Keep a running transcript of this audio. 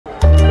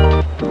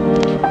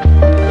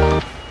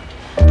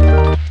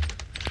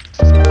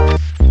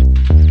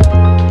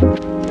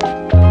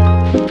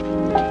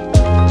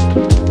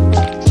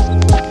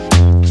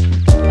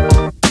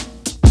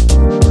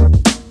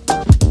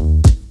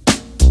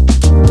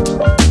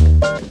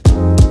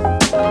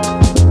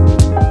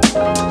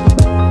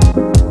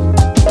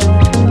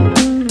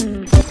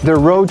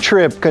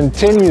road trip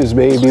continues,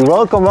 baby.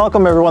 Welcome,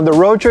 welcome everyone. The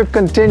road trip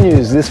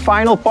continues. This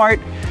final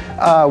part,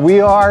 we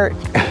are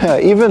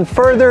even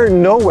further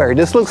nowhere.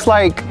 This looks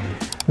like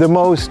the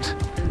most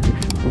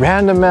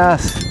random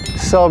ass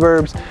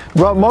suburbs.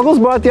 Muggles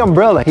brought the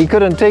umbrella. He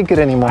couldn't take it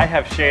anymore. I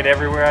have shade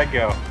everywhere I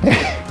go.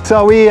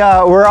 So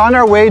we're on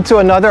our way to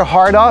another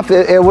hard off.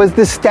 It was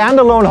this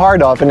standalone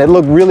hard off and it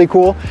looked really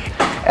cool.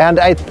 And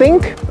I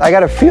think, I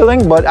got a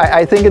feeling, but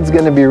I think it's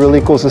gonna be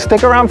really cool. So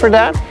stick around for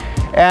that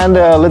and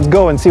let's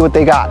go and see what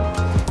they got.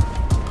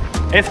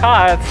 It's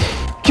hot.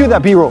 Cue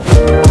that B-roll.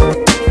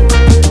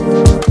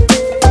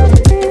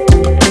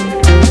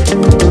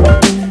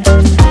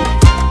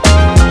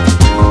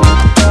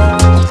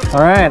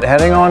 All right,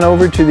 heading on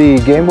over to the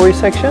Game Boy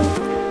section.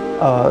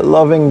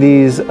 Loving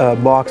these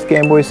boxed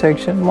Game Boy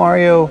section.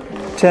 Mario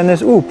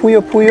Tennis, ooh,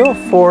 Puyo Puyo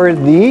for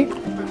the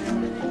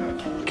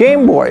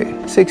Game Boy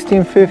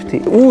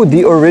 1650. Ooh,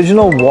 the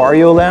original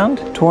Wario Land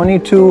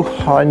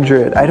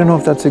 2200. I don't know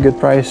if that's a good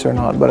price or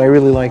not, but I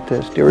really like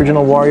this. The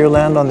original Wario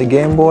Land on the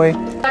Game Boy.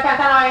 Fucking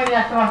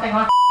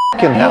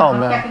hell,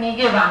 man.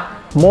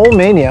 Mole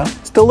Mania.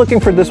 Still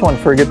looking for this one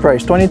for a good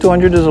price.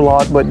 2200 is a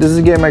lot, but this is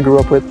a game I grew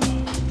up with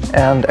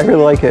and I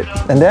really like it.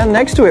 And then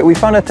next to it, we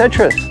found a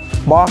Tetris.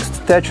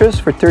 Boxed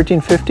Tetris for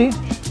 1350.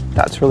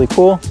 That's really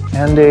cool.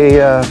 And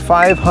a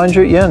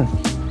 500 yen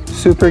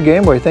Super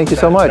Game Boy. Thank you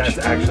so much.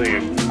 That's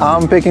actually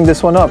I'm picking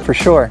this one up for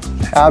sure.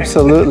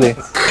 Absolutely.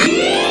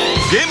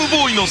 ゲーム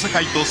ボーイの世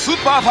界とスー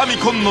パーファミ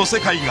コンの世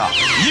界が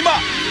今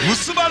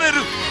結ばれる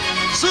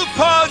スー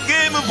パーゲ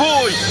ームボ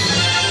ーイ。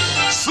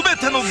すべ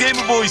てのゲー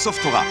ムボーイソフ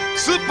トが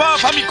スーパー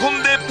ファミコ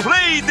ンでプ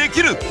レイで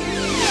きる。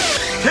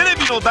テレ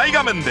ビの大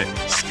画面で好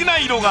きな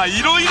色が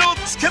いろいろ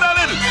つけら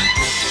れる。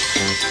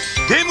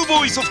ゲーム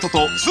ボーイソフト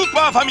とスー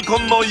パーファミコ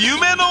ンの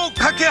夢の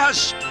架け橋。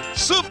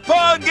スー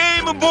パーゲ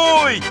ームボ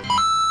ーイ。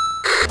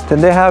Then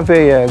they have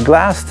a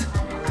glassed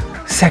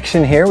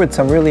section here with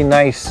some really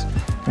nice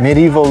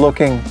medieval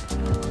looking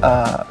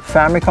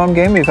Famicom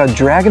game. We've got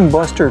Dragon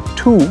Buster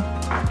 2.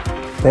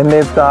 Then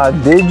they've got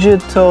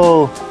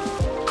Digital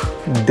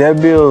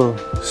Devil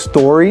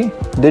Story.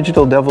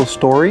 Digital Devil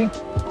Story.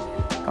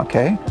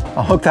 Okay,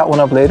 I'll hook that one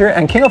up later.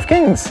 And King of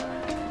Kings.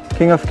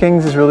 King of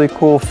Kings is really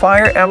cool.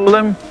 Fire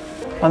Emblem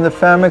on the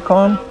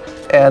Famicom.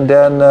 And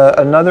then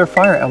another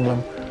Fire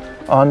Emblem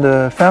on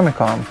the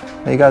Famicom.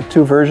 They got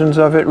two versions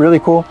of it, really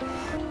cool.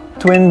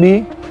 Twin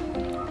Bee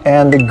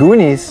and the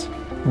Goonies,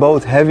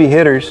 both heavy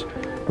hitters.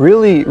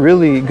 Really,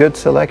 really good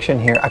selection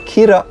here.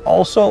 Akira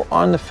also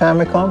on the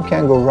Famicom,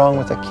 can't go wrong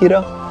with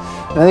Akira.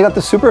 And then they got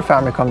the Super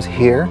Famicoms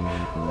here.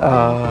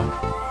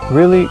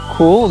 Really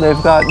cool.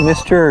 They've got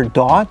Mr.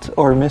 Dot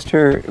or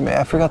Mr.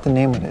 I forgot the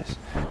name of this.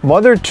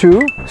 Mother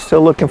 2,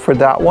 still looking for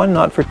that one,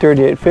 not for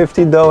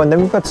 3850 though. And then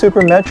we've got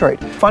Super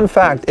Metroid. Fun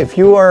fact, if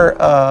you are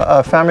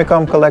a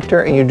Famicom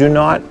collector and you do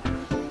not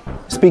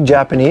speak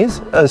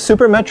Japanese,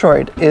 Super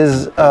Metroid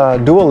is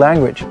dual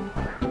language.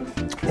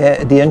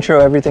 The intro,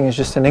 everything is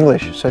just in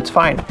English, so it's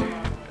fine.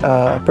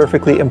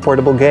 Perfectly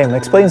importable game.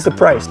 Explains the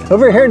price.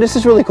 Over here, this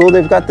is really cool.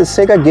 They've got the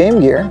Sega Game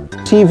Gear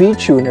TV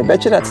tuner.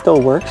 Bet you that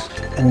still works.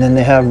 And then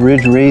they have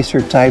Ridge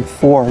Racer Type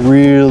 4.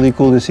 Really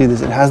cool to see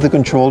this. It has the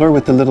controller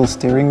with the little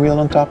steering wheel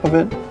on top of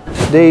it.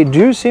 They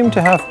do seem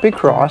to have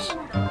Picross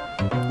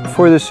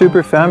for the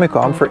Super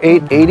Famicom for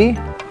 880.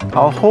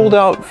 I'll hold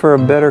out for a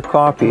better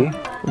copy,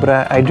 but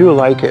I do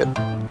like it.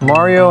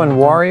 Mario and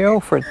Wario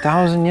for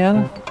 1,000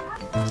 yen.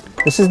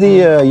 This is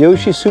the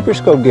Yoshi Super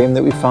Scope game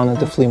that we found at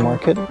the flea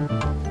market.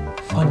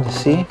 Fun to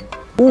see.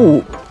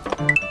 Ooh,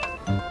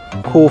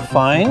 cool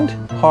find.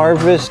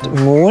 Harvest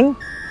Moon,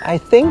 I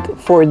think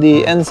for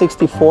the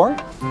N64.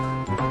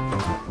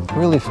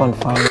 Really fun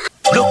find.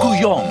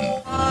 64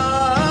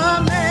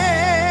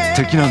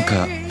敵なん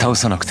か倒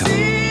さなくても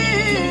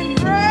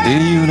英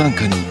雄なん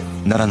かに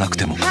ならなく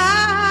ても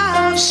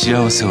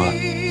幸せは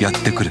やっ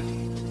てくる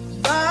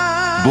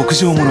牧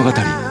場物語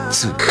2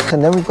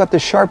 And then we've got the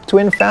Sharp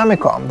Twin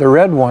Famicom, the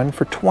red one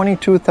for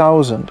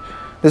 22,000.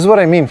 This is what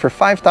I mean, for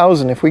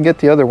 5,000 if we get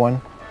the other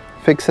one,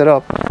 fix it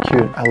up,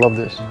 cute, I love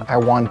this, I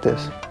want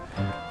this.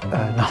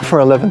 Not for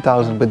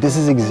 11,000, but this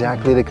is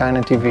exactly the kind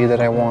of TV that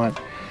I want,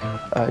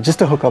 just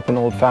to hook up an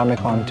old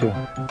Famicom to.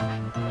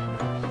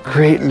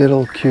 Great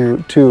little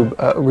cute tube,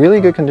 really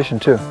good condition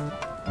too.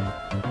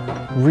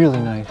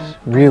 Really nice,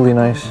 really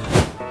nice.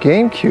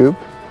 GameCube.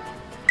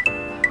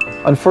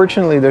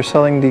 Unfortunately, they're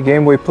selling the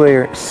Game Boy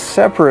player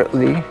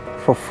separately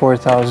for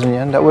 4,000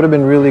 yen. That would have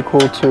been really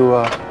cool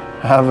to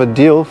have a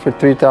deal for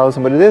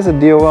 3,000, but it is a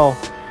DOL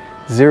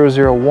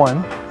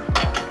 001.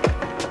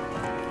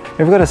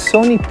 We've got a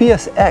Sony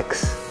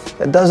PSX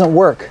that doesn't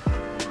work.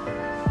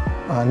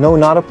 No,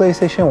 not a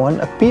PlayStation 1,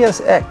 a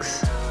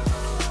PSX,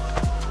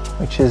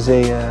 which is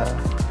a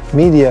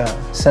media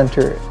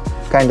center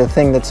kind of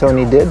thing that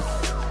Sony did.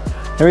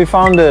 And we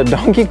found a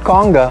Donkey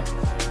Konga,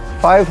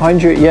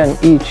 500 yen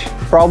each.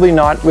 Probably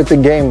not with the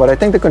game, but I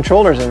think the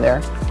controller's in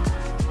there.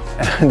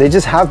 They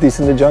just have these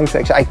in the junk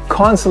section. I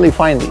constantly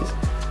find these.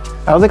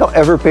 I don't think I'll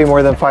ever pay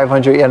more than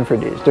 500 yen for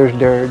these.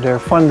 They're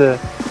fun to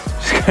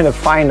just kind of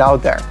find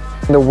out there.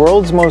 The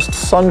world's most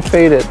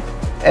sun-faded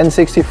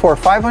N64,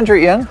 500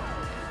 yen,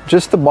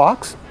 just the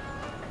box.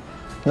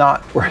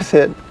 Not worth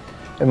it,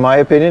 in my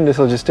opinion. This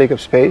will just take up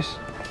space.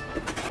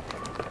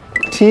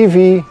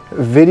 TV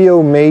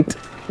Video Mate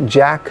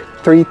Jack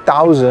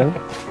 3000.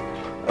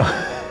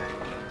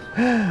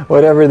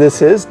 Whatever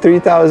this is,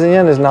 3,000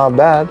 yen is not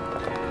bad.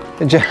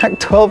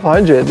 Jack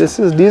 1200.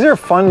 These are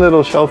fun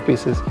little shelf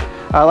pieces.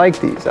 I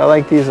like these. I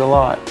like these a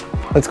lot.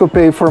 Let's go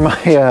pay for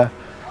my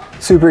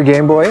Super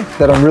Game Boy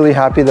that I'm really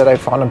happy that I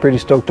found. I'm pretty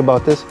stoked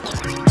about this.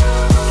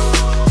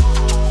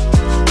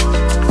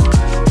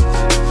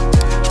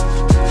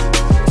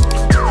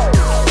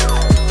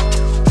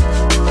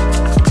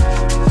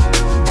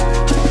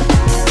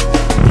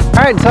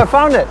 All right, so I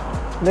found it.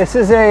 This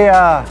is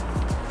a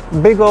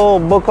big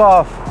old book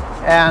off,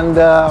 and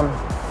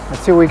let's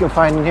see what we can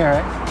find in here,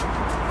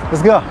 right?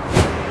 Let's go.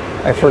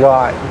 I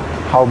forgot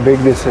how big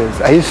this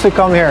is. I used to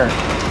come here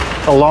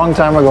a long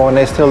time ago when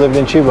I still lived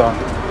in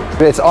Chiba.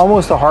 It's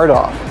almost a hard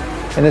off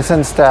in the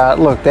sense that,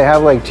 look, they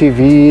have like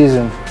TVs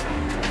and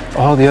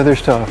all the other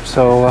stuff.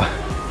 So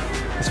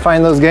let's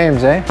find those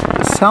games, eh?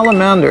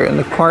 Salamander in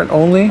the cart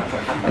only,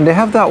 and they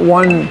have that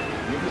one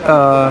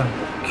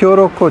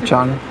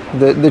Kyoroko-chan,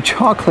 the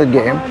chocolate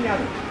game.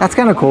 That's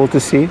kind of cool to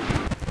see.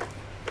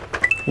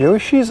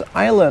 Yoshi's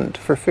Island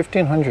for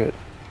 1,500.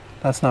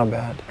 That's not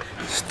bad.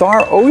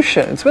 Star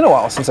Ocean. It's been a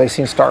while since I've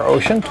seen Star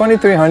Ocean.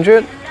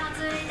 2,300.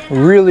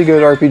 Really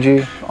good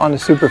RPG on the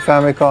Super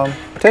Famicom.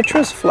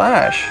 Tetris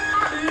Flash.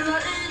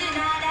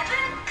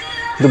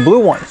 The blue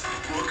one.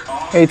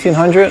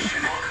 1,800.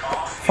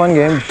 Fun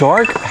game.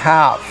 Dark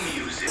Half.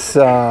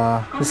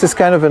 This is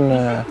kind of an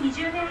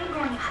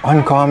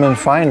uncommon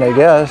find, I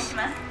guess.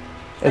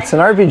 It's an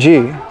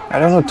RPG. I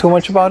don't know too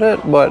much about it,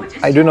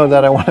 but I do know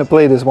that I want to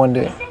play this one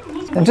day.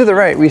 And to the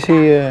right, we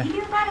see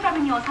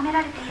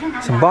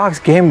some box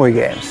Game Boy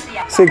games.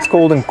 6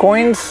 golden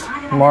coins.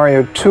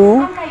 Mario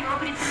 2.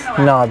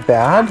 Not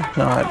bad,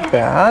 not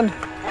bad.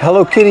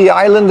 Hello Kitty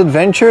Island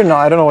Adventure. No,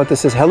 I don't know what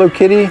this is. Hello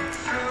Kitty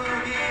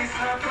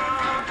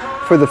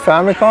for the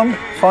Famicom.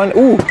 Fun.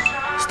 Ooh,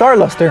 Star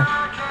Luster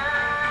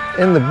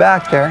in the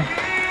back there.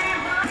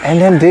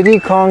 And then Diddy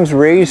Kong's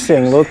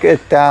Racing. Look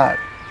at that.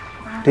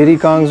 Diddy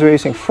Kong's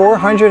Racing.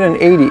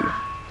 480.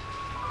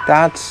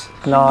 That's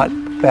not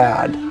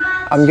bad.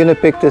 I'm gonna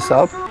pick this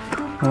up.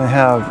 I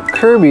have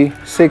Kirby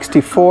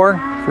 64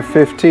 for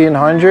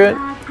 1,500.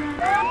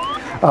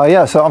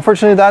 Yeah, so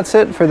unfortunately that's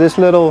it for this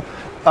little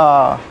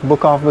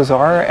book off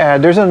bazaar.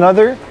 And there's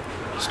another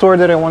store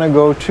that I want to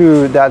go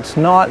to that's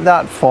not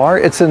that far.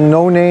 It's a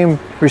no-name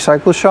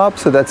recycle shop,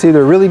 so that's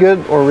either really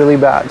good or really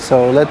bad.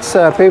 So let's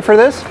pay for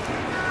this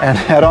and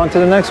head on to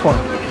the next one.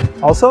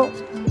 Also,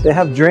 they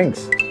have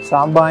drinks. So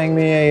I'm buying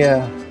me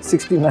a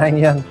 69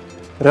 yen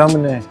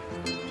ramen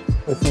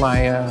with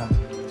my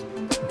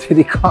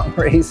Diddy Kong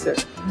Racer.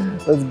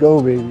 Let's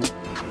go, baby.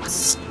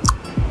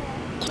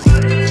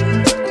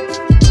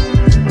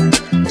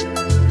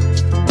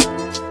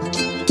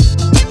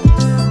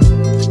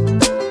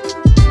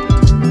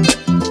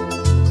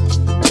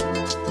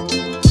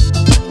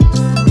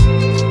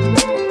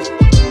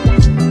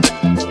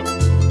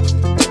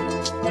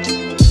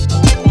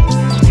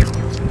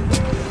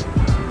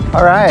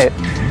 All right,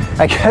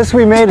 I guess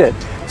we made it.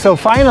 So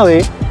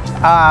finally,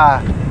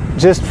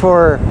 just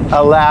for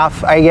a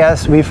laugh, I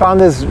guess, we found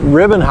this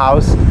ribbon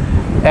house,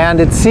 and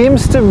it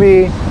seems to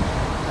be,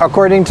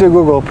 according to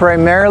Google,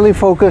 primarily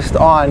focused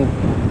on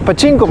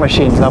pachinko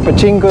machines. Now,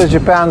 pachinko is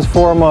Japan's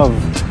form of,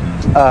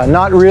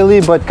 not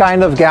really, but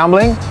kind of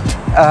gambling.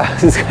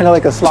 It's kind of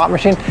like a slot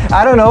machine.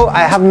 I don't know, I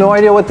have no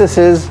idea what this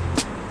is,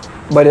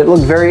 but it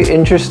looked very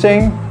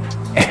interesting,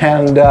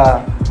 and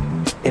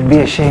it'd be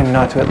a shame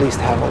not to at least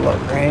have a look,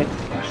 right?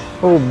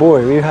 Oh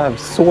boy, we have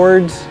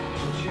swords,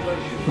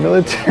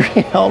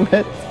 military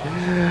helmet.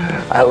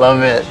 I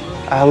love it.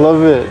 I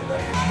love it.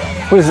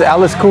 What is it,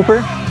 Alice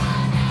Cooper?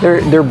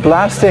 They're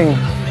blasting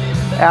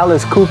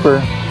Alice Cooper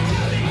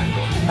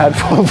at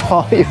full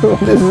volume.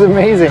 This is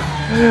amazing.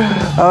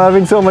 I'm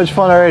having so much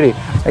fun already.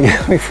 I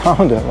guess we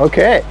found him.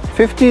 Okay.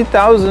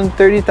 50,000,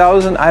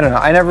 30,000. I don't know.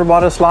 I never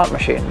bought a slot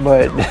machine,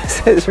 but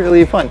this is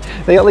really fun.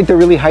 They got like the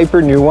really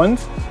hyper new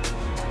ones.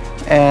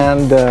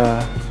 And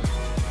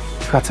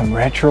we've got some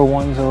retro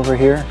ones over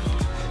here.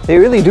 They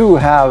really do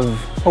have,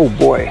 oh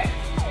boy,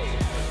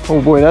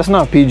 that's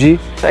not PG.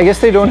 I guess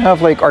they don't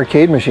have like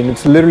arcade machine.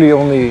 It's literally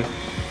only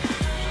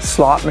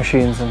slot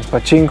machines and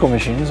pachinko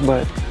machines,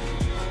 but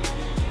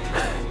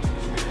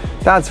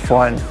that's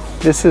fun.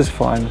 This is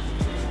fun.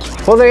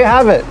 Well, there you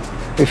have it.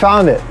 We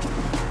found it.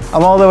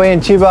 I'm all the way in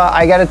Chiba.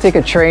 I gotta take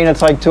a train.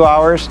 It's like 2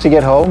 hours to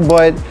get home,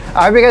 but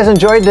I hope you guys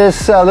enjoyed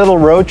this little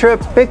road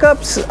trip.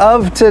 Pickups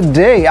of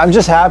today. I'm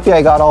just happy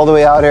I got all the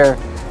way out here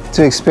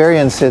to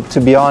experience it,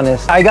 to be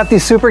honest. I got the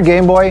Super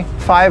Game Boy,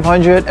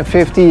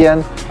 550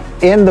 yen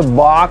in the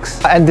box,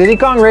 and Diddy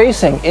Kong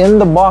Racing in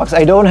the box.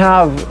 I don't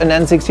have an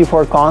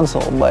N64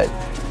 console, but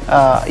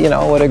you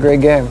know, what a great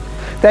game.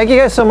 Thank you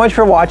guys so much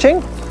for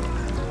watching.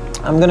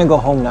 I'm gonna go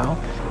home now.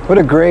 What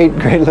a great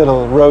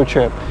little road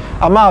trip.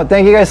 I'm out.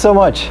 Thank you guys so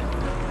much.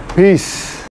 Peace.